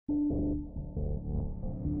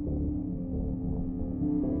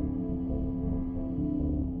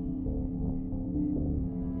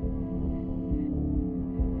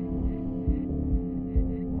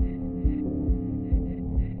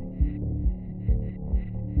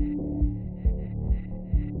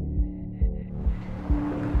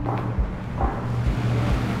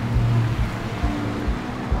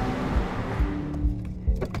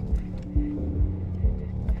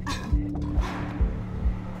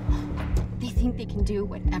think they can do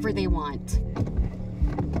whatever they want.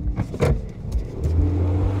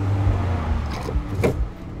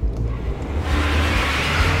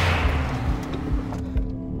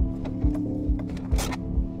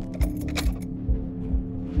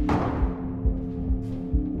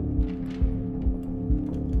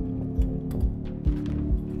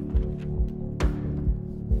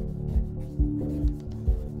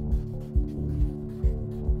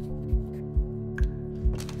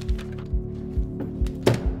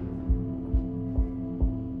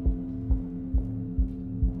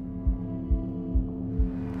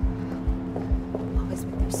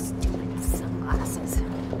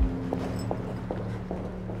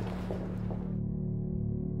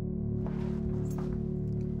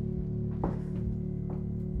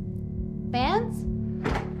 Vance?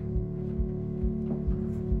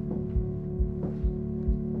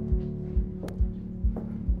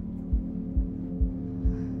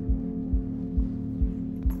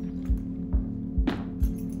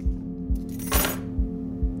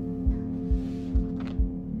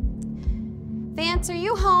 Vance, are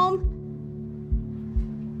you home?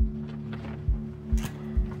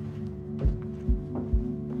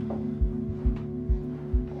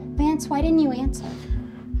 Vance, why didn't you answer?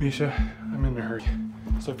 Misha, I'm in a hurry.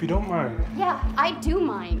 So if you don't mind. Yeah, I do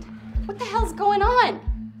mind. What the hell's going on?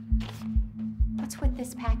 What's with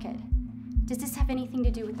this packet? Does this have anything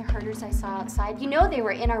to do with the herders I saw outside? You know they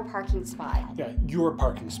were in our parking spot. Yeah, your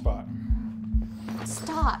parking spot.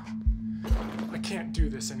 Stop. I can't do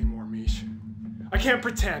this anymore, Mish. I can't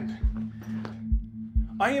pretend.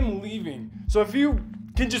 I am leaving. So if you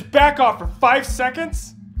can just back off for 5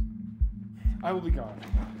 seconds, I will be gone.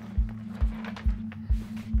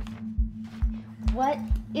 What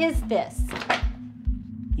is this?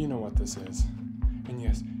 You know what this is. And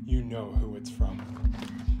yes, you know who it's from.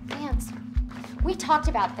 Vance, we talked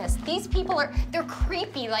about this. These people they're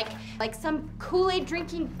creepy, like some Kool-Aid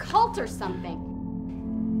drinking cult or something.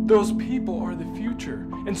 Those people are the future,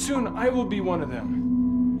 and soon I will be one of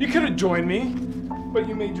them. You could have joined me, but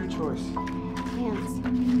you made your choice. Vance,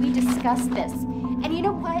 we discussed this. And you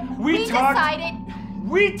know what? We decided.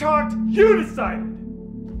 We talked, you decided.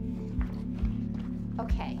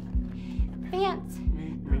 Okay. Vance.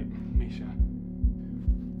 Misha.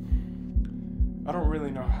 I don't really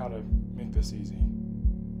know how to make this easy.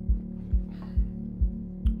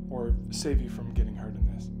 Or save you from getting hurt in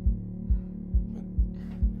this.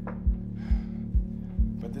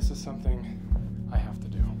 But this is something I have to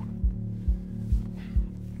do.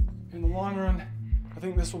 In the long run, I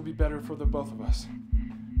think this will be better for the both of us.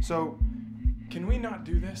 So, can we not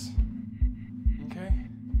do this? Okay?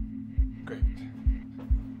 Great.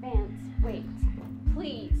 Vance, wait.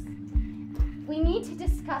 Please. We need to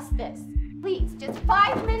discuss this. Please, just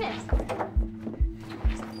 5 minutes.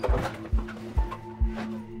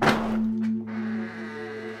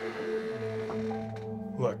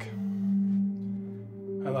 Look,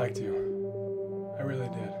 I liked you. I really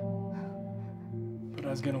did. But I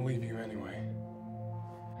was gonna leave you anyway.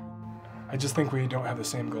 I just think we don't have the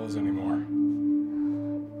same goals anymore.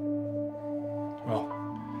 Well,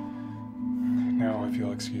 now if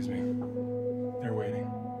you'll excuse me, they're waiting.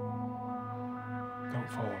 Don't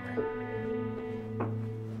follow me.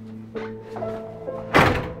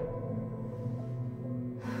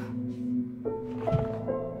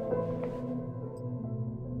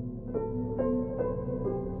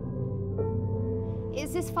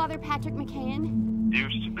 Is this Father Patrick McCann?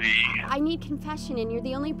 Used to be. I need confession, and you're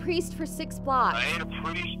the only priest for 6 blocks. I ain't a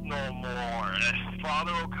priest no more.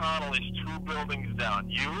 Father O'Connell is 2 buildings down.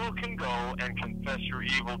 You can go and confess your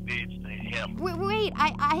evil deeds to him. Wait,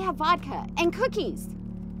 I have vodka and cookies.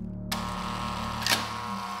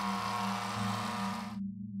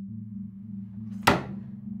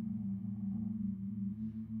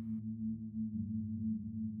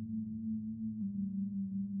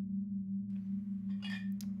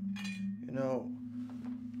 You know,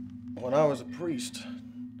 when I was a priest,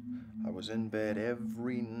 I was in bed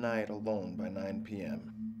every night alone by 9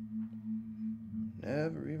 p.m.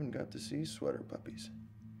 Never even got to see sweater puppies.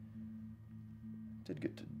 Did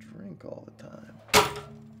get to drink all the time.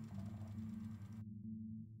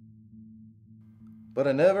 But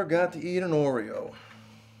I never got to eat an Oreo.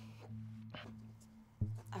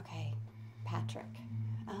 Okay, Patrick.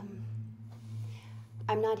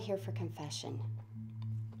 I'm not here for confession.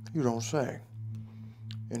 You don't say.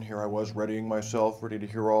 And here I was readying myself, ready to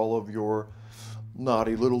hear all of your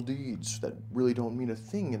naughty little deeds that really don't mean a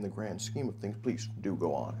thing in the grand scheme of things. Please, do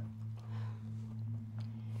go on.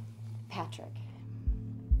 Patrick,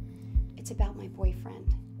 it's about my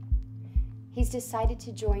boyfriend. He's decided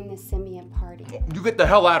to join the symbiont party. You get the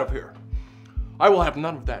hell out of here. I will have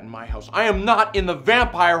none of that in my house. I am not in the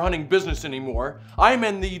vampire hunting business anymore. I'm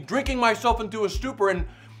in the drinking myself into a stupor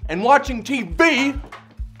and watching TV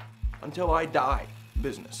until I die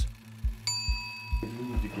business. You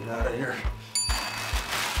need to get out of here. I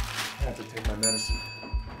have to take my medicine.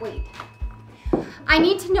 Wait. I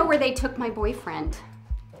need to know where they took my boyfriend.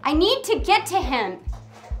 I need to get to him.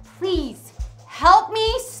 Please, help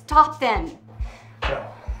me stop them. No.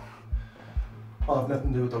 I'll have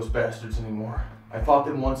nothing to do with those bastards anymore. I fought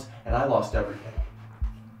them once, and I lost everything.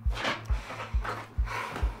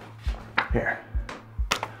 Here.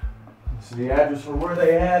 This is the address for where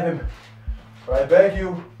they have him. But I beg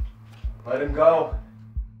you, let him go.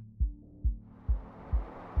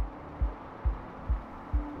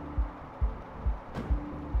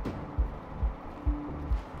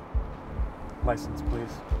 License,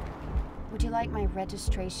 please. Would you like my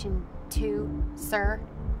registration too, sir?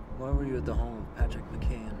 Why were you at the home of Patrick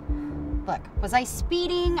McCann? Look, was I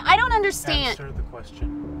speeding? I don't understand. Answer the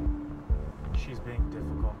question. She's being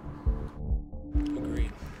difficult.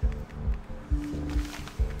 Agreed.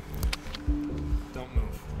 Don't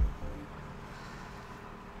move.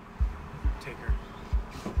 Take her.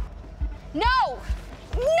 No!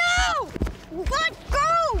 No! Let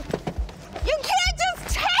go! You can't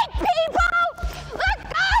just take people! Let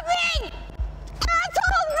go of me!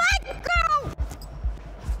 Asshole, let go!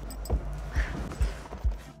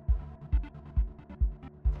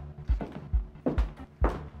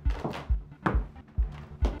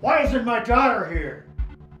 Why isn't my daughter here?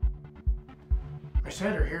 I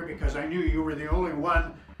sent her here because I knew you were the only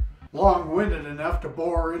one long-winded enough to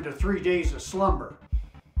bore her into 3 days of slumber.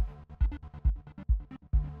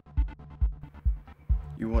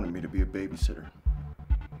 You wanted me to be a babysitter.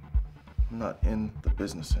 I'm not in the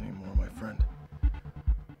business anymore, my friend.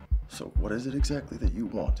 So what is it exactly that you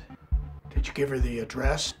want? Did you give her the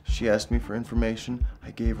address? She asked me for information.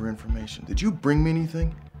 I gave her information. Did you bring me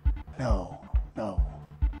anything? No.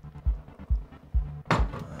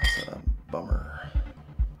 That's a bummer.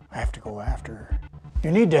 I have to go after her.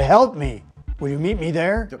 You need to help me. Will you meet me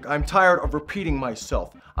there? Look, I'm tired of repeating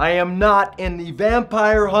myself. I am not in the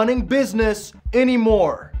vampire hunting business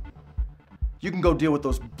anymore. You can go deal with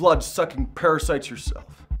those blood-sucking parasites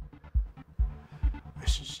yourself.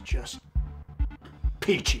 This is just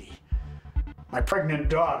peachy. My pregnant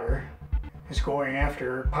daughter is going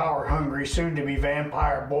after her power-hungry, soon-to-be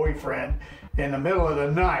vampire boyfriend in the middle of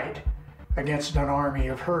the night against an army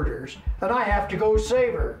of herders, and I have to go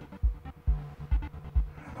save her.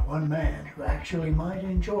 And the one man who actually might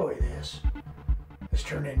enjoy this has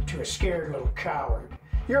turned into a scared little coward.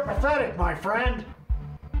 You're pathetic, my friend.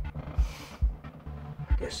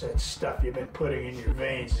 I guess that stuff you've been putting in your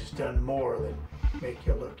veins has done more than make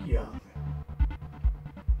you look young.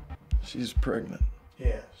 She's pregnant.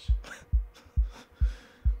 Yes.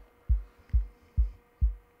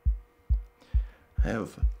 I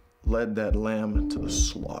have led that lamb to the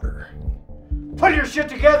slaughter. Put your shit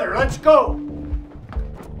together, let's go!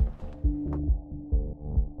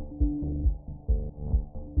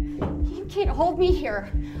 You can't hold me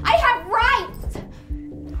here. I have rights!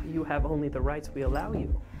 You have only the rights we allow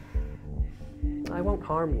you. I won't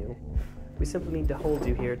harm you. We simply need to hold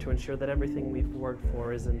you here to ensure that everything we've worked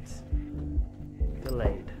for isn't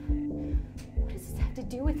delayed. What does this have to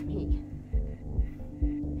do with me?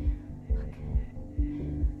 Look,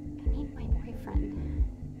 I need my boyfriend.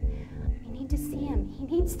 I need to see him. He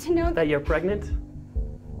needs to know That you're pregnant?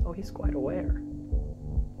 Oh, he's quite aware.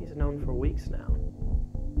 He's known for weeks now.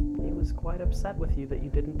 He was quite upset with you that you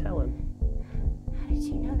didn't tell him. How did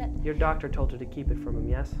you know that? Your doctor told you to keep it from him,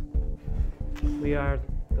 yes? We are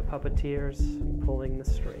the puppeteers pulling the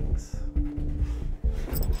strings.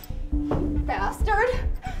 Bastard!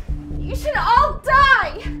 You should all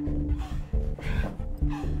die!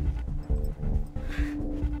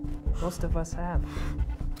 Most of us have.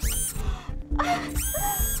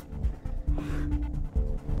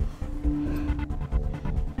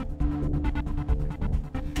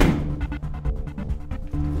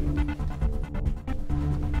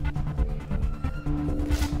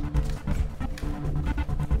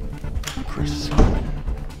 Chris,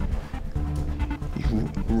 you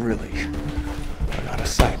really are not a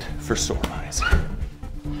sight for sore eyes.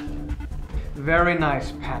 Very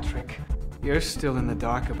nice, Patrick. You're still in the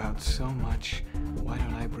dark about so much. Why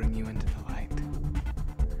don't I bring you into the light?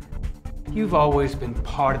 You've always been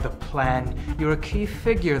part of the plan. You're a key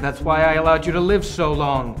figure. That's why I allowed you to live so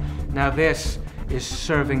long. Now this is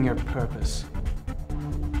serving your purpose.